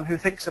someone who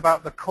thinks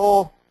about the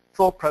core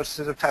thought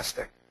processes of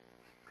testing.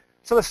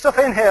 So there's stuff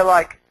in here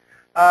like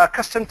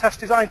custom test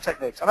design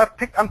techniques. And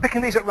I'm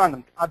picking these at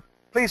random.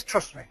 Please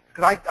trust me,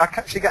 because I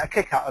actually get a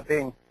kick out of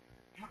being,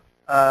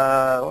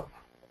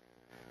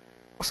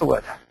 what's the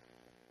word?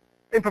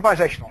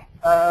 Improvisational.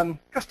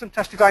 Custom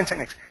test design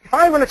techniques. If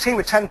I run a team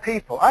with 10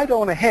 people, I don't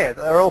want to hear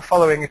that they're all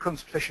following a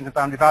constitution of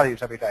boundary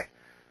values every day.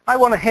 I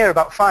want to hear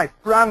about 5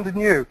 brand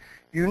new,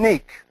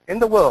 unique, in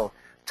the world,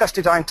 test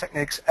design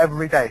techniques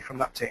every day from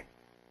that team.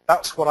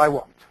 That's what I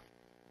want.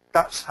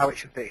 That's how it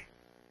should be.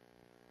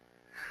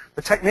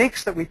 The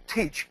techniques that we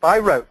teach by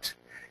rote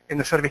in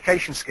the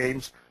certification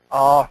schemes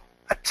are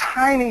a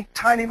tiny,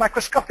 tiny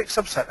microscopic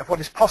subset of what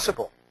is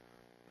possible.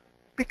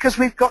 Because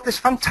we've got this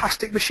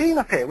fantastic machine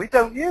up here. We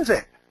don't use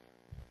it.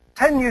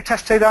 10 new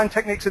test design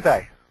techniques a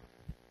day.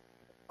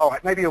 All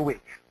right, maybe a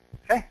week.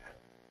 Okay?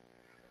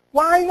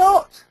 Why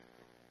not?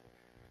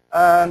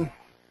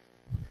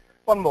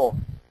 One more.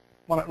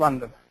 One at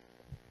random.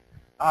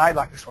 I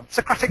like this one.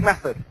 Socratic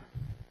method.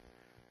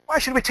 Why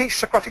should we teach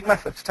Socratic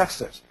method to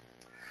testers?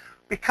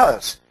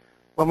 Because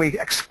when we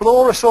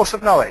explore a source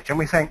of knowledge and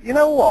we think, you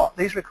know what,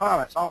 these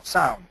requirements aren't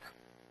sound,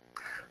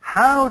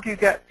 how do you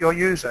get your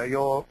user,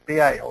 your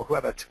BA or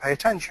whoever to pay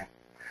attention?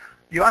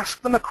 You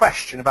ask them a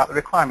question about the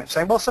requirement,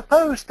 saying, well,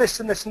 suppose this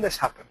and this and this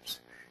happens.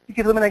 You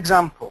give them an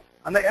example,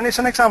 and it's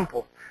an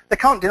example. They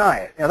can't deny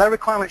it. You know, their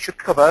requirement should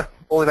cover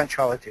all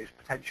eventualities,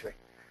 potentially.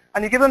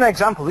 And you give them an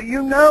example that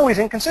you know is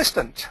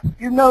inconsistent.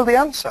 You know the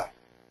answer.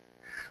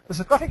 The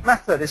Socratic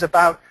method is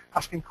about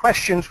asking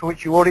questions for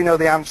which you already know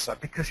the answer,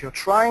 because you're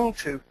trying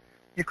to,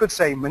 you could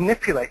say,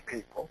 manipulate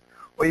people,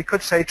 or you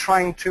could say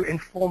trying to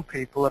inform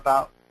people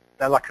about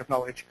their lack of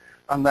knowledge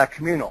and their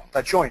communal,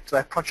 their joint,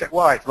 their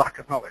project-wide lack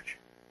of knowledge.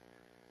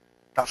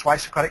 That's why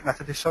Socratic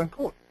method is so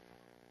important.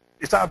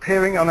 Is that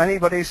appearing on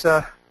anybody's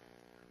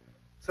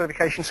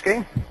certification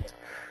scheme?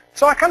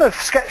 So I kind of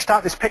sketched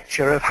out this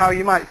picture of how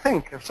you might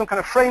think of some kind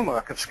of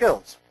framework of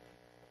skills.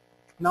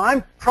 Now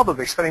I'm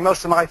probably spending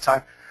most of my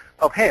time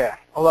up here,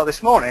 although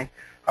this morning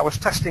I was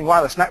testing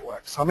wireless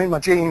networks. So I'm in my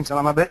jeans and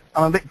I'm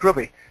a bit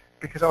grubby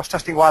because I was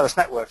testing wireless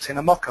networks in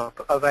a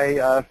mock-up of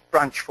a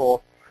branch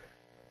for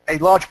a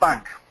large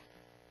bank.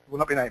 It will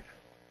not be named.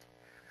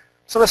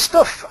 So the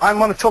stuff I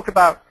want to talk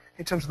about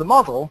in terms of the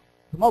model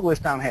is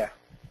down here.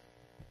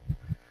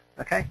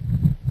 Okay?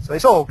 So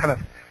it's all kind of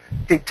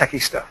deep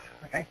techie stuff.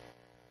 Okay?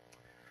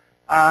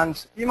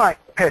 And you might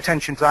pay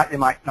attention to that, you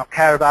might not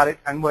care about it,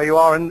 and where you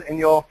are in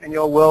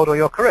your world or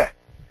your career.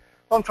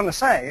 What I'm trying to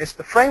say is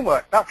the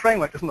framework, that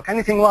framework doesn't look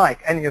anything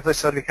like any of the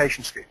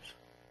certification schemes.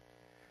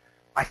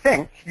 I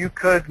think you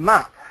could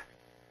map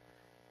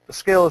the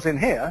skills in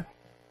here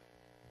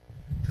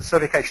to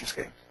certification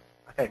schemes,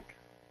 I think.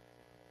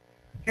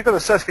 If you go to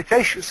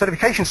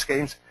certification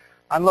schemes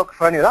and look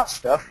for any of that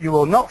stuff, you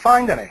will not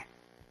find any.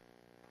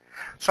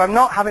 So I'm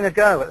not having a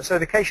go at the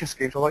certification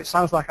schemes, although it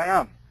sounds like I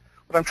am.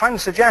 What I'm trying to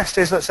suggest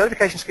is that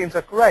certification schemes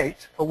are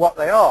great for what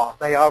they are.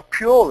 They are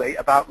purely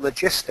about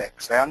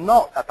logistics. They are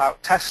not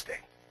about testing.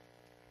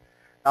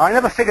 Now, I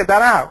never figured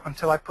that out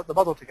until I put the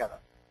model together.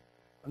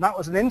 And that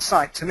was an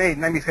insight to me. It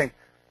made me think,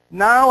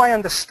 now I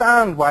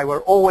understand why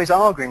we're always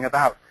arguing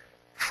about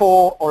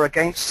for or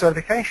against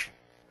certification.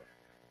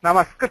 Now,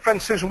 my good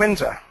friend Susan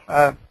Windsor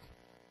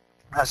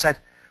said,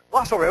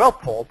 well, that's all very well,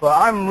 Paul, but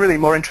I'm really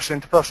more interested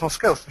in interpersonal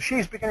skills. So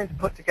she's beginning to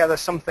put together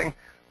something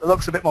that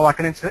looks a bit more like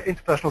an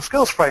interpersonal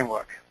skills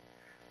framework.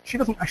 She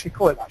doesn't actually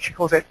call it that. She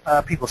calls it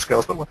people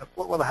skills, but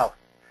what the hell?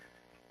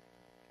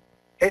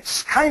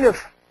 It's kind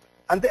of,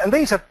 and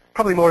these are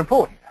probably more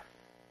important.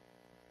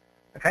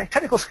 Okay,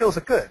 technical skills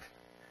are good,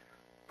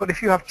 but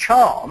if you have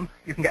charm,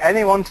 you can get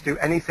anyone to do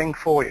anything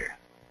for you.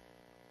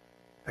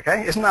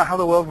 Okay, isn't that how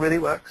the world really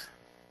works?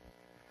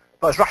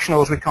 But as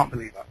rationals, we can't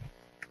believe that.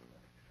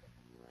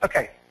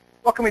 Okay,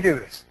 what can we do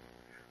with this?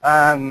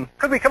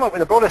 Could we come up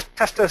with a broader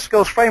tester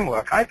skills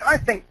framework? I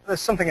think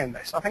there's something in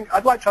this. I think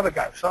I'd like to have a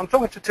go. So I'm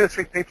talking to 2 or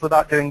 3 people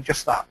about doing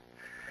just that.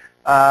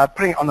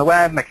 Putting it on the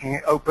web, making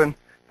it open.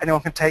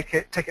 Anyone can take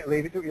it or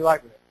leave it, do what you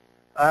like with it.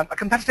 A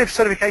competitive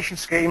certification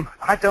scheme,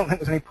 I don't think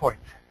there's any point.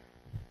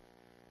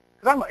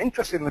 Because I'm not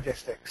interested in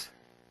logistics.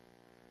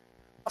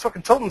 That's what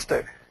consultants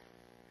do.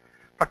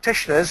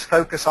 Practitioners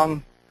focus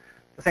on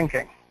the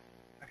thinking.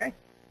 Okay?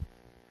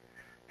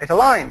 It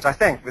aligns, I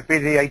think, with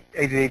BDD,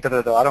 ADD,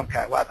 I don't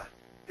care, whatever.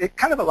 It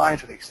kind of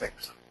aligns with these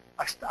things.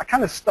 I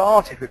kind of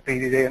started with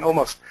BDD and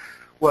almost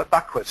worked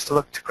backwards to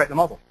look to create the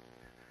model.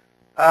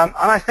 And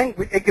I think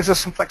it gives us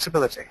some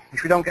flexibility,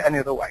 which we don't get any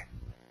other way.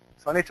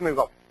 So I need to move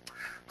on.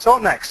 So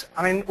what next?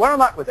 I mean, where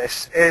I'm at with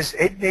this is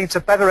it needs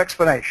a better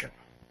explanation.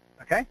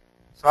 Okay?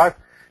 So I've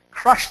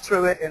crashed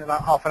through it in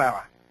about half an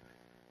hour.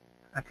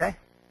 Okay?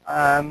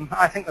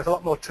 I think there's a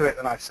lot more to it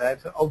than I've said,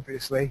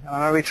 obviously, and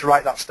I need to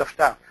write that stuff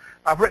down.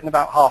 I've written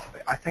about half of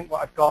it. I think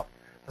what I've got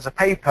as a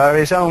paper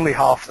is only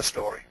half the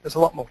story. There's a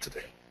lot more to do,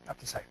 I have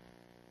to say.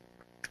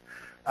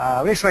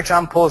 We need some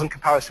examples and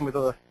comparison with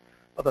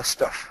other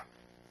stuff.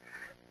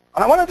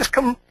 And I want to just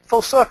come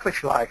full circle,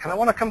 if you like, and I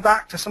want to come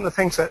back to some of the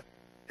things that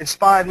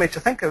inspired me to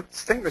think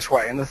this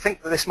way and to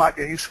think that this might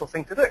be a useful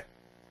thing to do.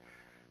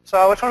 So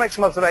I just want to make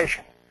some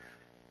observation.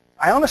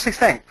 I honestly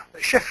think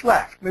that shift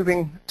left,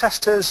 moving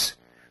testers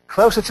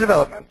closer to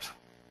development,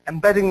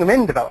 embedding them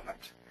in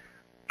development,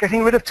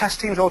 getting rid of test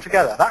teams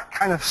altogether, that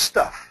kind of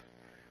stuff,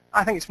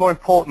 I think it's more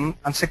important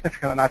and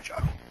significant than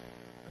agile.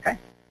 Okay?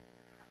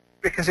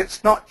 Because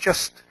it's not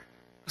just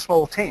the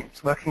small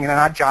teams working in an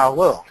agile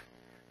world.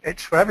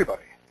 It's for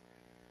everybody.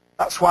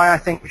 That's why I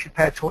think we should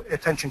pay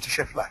attention to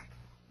shift left.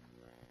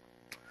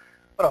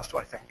 What else do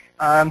I think?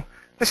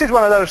 This is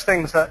one of those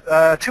things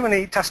that too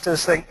many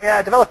testers think,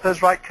 yeah,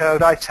 developers write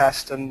code, I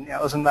test, and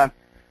us and them.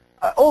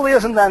 All the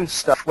us and them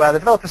stuff where the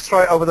developers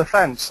throw it over the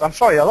fence, I'm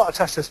sorry, a lot of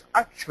testers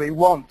actually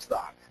want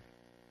that.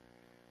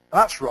 And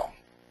that's wrong.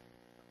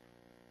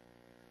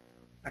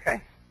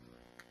 Okay?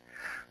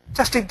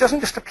 Testing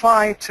doesn't just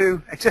apply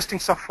to existing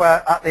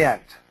software at the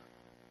end.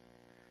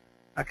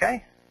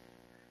 Okay?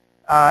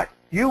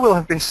 You will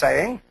have been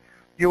saying,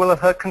 you will have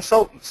heard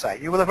consultants say,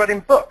 you will have read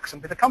in books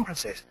and been at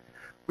conferences,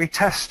 we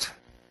test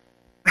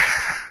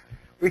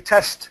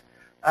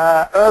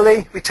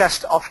early, we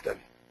test often.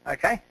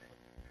 Okay?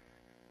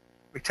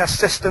 We test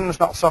systems,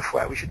 not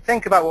software. We should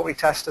think about what we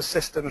test as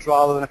systems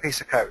rather than a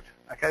piece of code.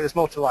 Okay? There's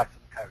more to life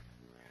than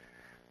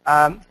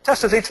code.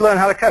 Testers need to learn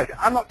how to code.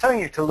 I'm not telling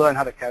you to learn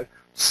how to code.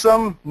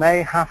 Some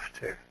may have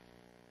to.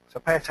 So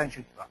pay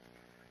attention to that.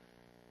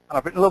 And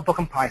I've written a little book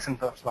on Python,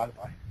 but that's by the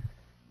by.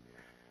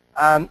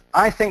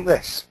 I think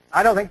this.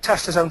 I don't think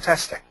testers own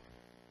testing.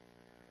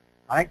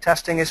 I think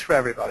testing is for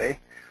everybody,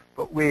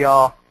 but we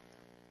are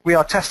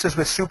testers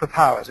with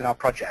superpowers in our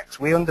projects.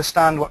 We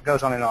understand what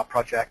goes on in our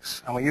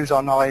projects, and we use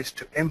our knowledge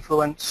to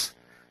influence,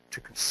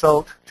 to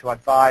consult, to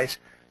advise.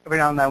 Every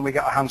now and then we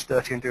get our hands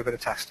dirty and do a bit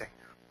of testing.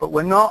 But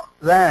we're not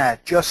there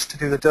just to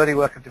do the dirty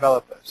work of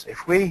developers.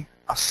 If we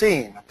are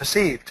seen and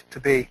perceived to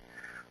be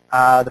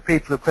the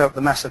people who clear up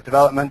the mess of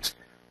development,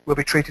 we'll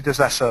be treated as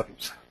their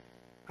servants.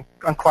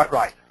 And quite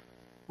right.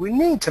 We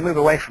need to move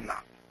away from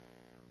that.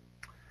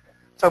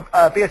 So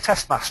be a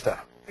test master.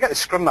 Forget this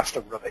Scrum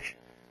Master rubbish.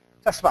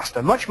 Test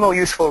master, much more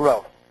useful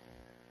role.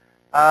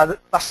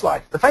 Last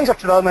slide. The phase of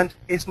development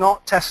is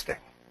not testing.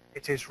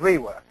 It is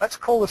rework. Let's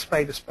call a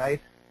spade a spade.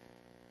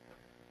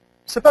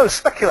 Suppose,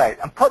 speculate,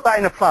 and put that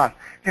in a plan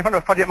in front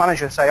of a project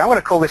manager and say, I'm going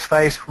to call this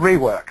phase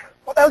rework.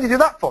 What the hell do you do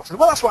that for? So,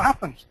 well, that's what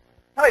happens.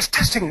 No, it's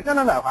testing.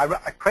 No.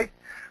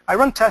 I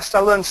run tests, I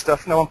learn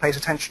stuff, no one pays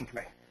attention to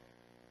me.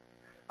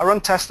 I run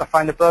tests, I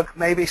find a bug,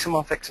 maybe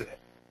someone fixes it.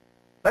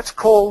 Let's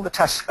call the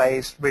test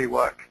phase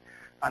rework.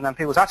 And then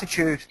people's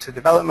attitude to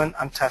development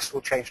and test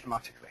will change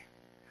dramatically.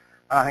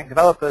 And I think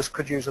developers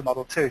could use the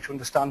model too to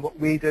understand what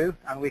we do,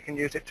 and we can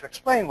use it to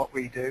explain what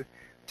we do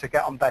to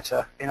get on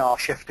better in our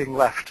shifting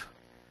left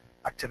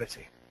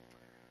activity.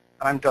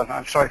 And I'm done.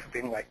 I'm sorry for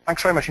being late.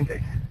 Thanks very much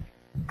indeed.